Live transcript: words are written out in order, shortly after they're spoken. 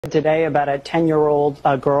Today about a 10-year-old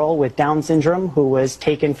girl with Down syndrome who was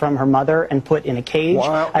taken from her mother and put in a cage.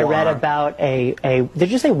 I read about did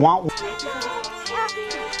you say want?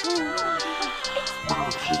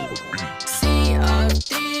 Sea of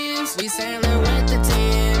thieves, we sailing with the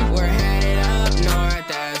team. We're headed up north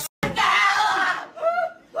as. Shut the hell up!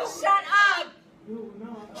 Shut up!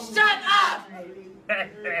 Shut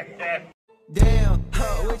up! Damn,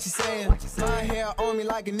 what you saying? My hair on me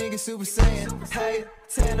like a nigga Super Saiyan. Hey,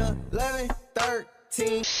 10, 11,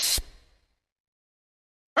 13.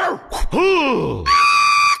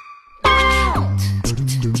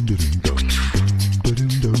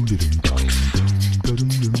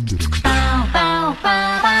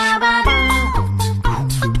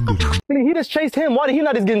 He just chased him. Why did he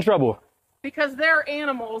not just get in trouble? Because they're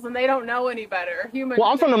animals and they don't know any better. Humans. Well,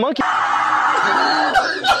 I'm from the monkey.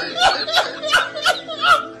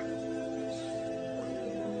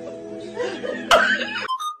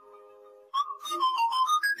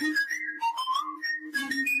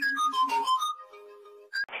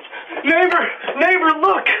 Neighbor,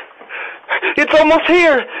 look! It's almost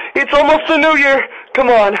here! It's almost the new year! Come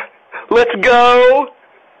on, let's go!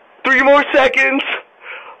 3 more seconds!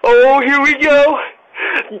 Oh, here we go!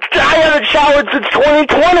 I haven't showered since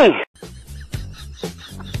 2020!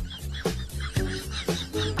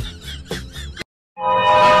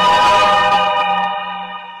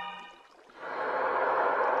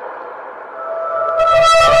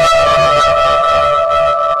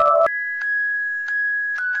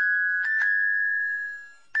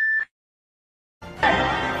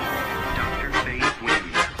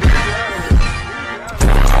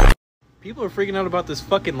 People are freaking out about this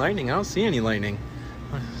fucking lightning. I don't see any lightning.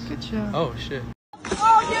 Good job. Oh shit.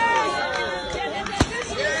 Oh, yes!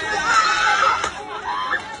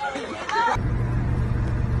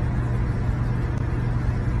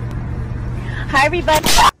 Hi, everybody.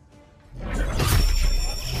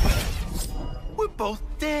 We're both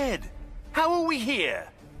dead. How are we here?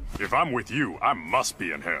 If I'm with you, I must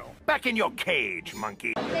be in hell. Back in your cage,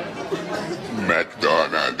 monkey.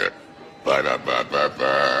 McDonald.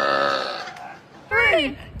 Ba-da-ba-ba-ba.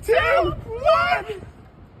 3, 2, 1!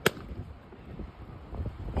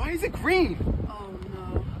 Why is it green? Oh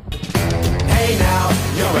no. Hey now,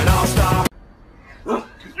 you're an all-star.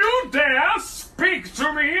 You dare speak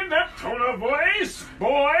to me in that tone of voice,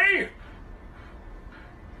 boy?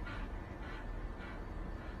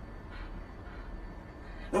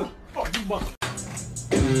 Oh, you must.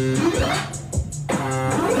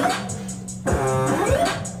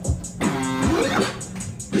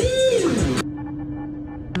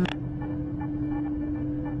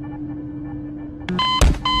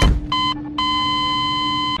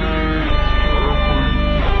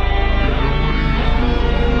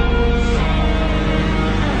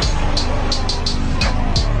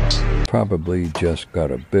 Probably just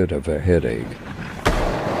got a bit of a headache.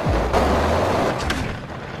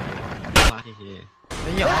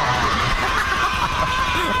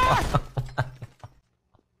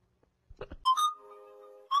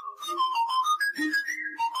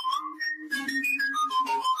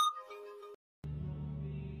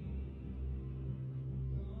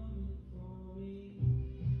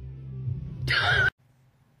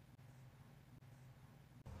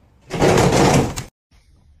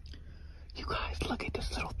 You guys, look at this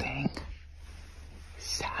little thing.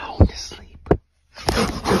 Sound asleep.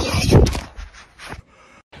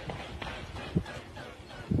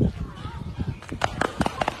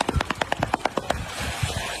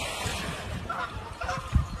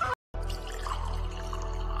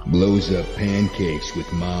 Blows up pancakes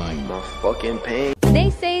with mine. My fucking pain. They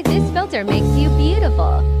say this filter makes you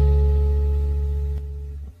beautiful.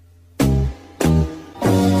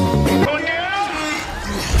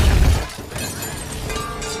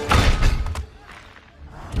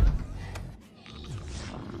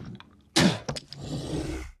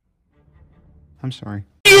 I'm sorry.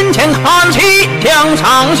 金钱看齐，两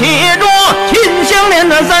场协作，心相连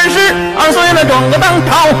的32岁了，装个当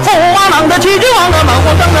朝，驸马郎的齐君王的满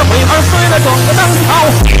皇上的会2岁了，装个当朝。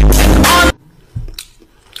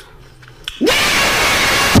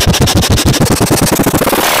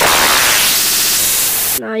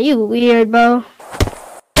Nah, you weird, bro.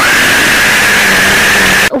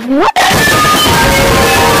 What?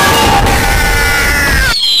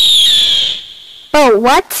 Oh,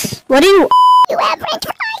 what? What do you... You have french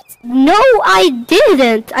fries? No, I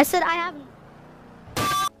didn't. I said I haven't.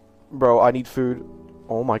 Bro, I need food.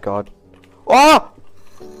 Oh my god. Ah!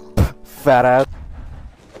 Fat ass.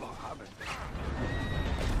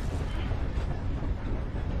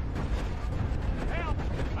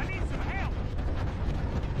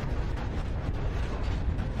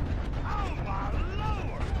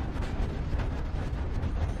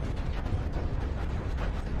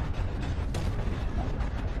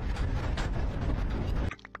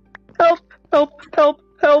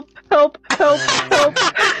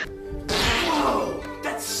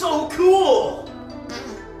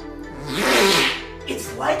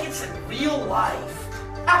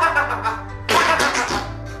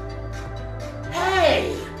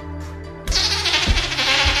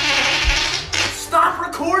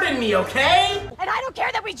 recording me, okay? And I don't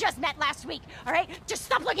care that we just met last week, all right? Just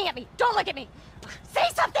stop looking at me. Don't look at me. Say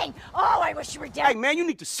something. Oh, I wish you were dead. Hey, man, you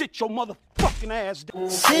need to sit your motherfucking ass down.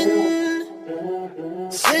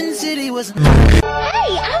 Sin City was... Hey,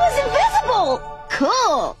 I was invisible.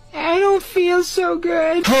 Cool. I don't feel so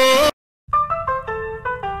good.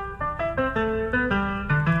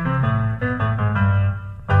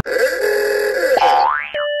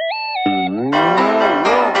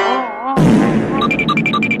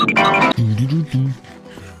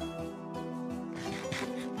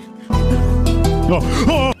 What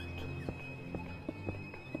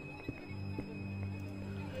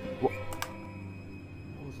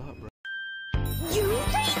was that, bro?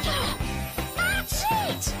 Eureka! That's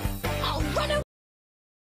it! I'll run away!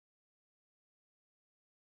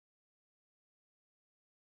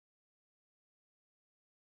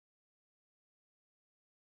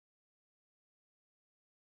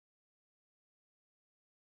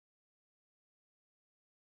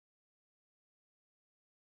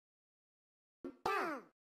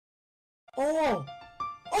 Oh!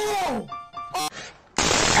 Oh!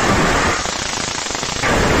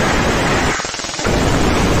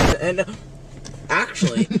 And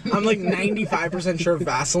actually, I'm like 95% sure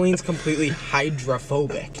Vaseline's completely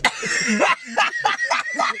hydrophobic.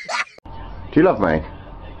 Do you love me?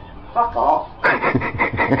 Fuck off.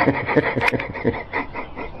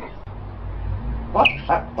 What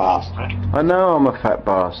fat bastard? I know I'm a fat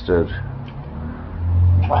bastard.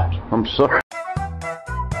 What? I'm sorry.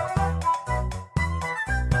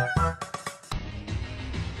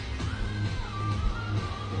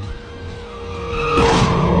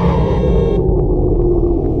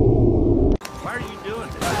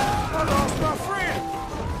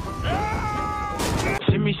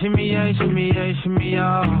 Shimmy, yeah, shimmy, yeah, shimmy,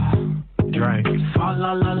 yeah. Drink,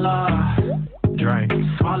 swalla la la. Drink,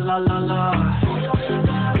 swalla la la.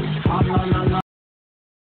 Swalla la la.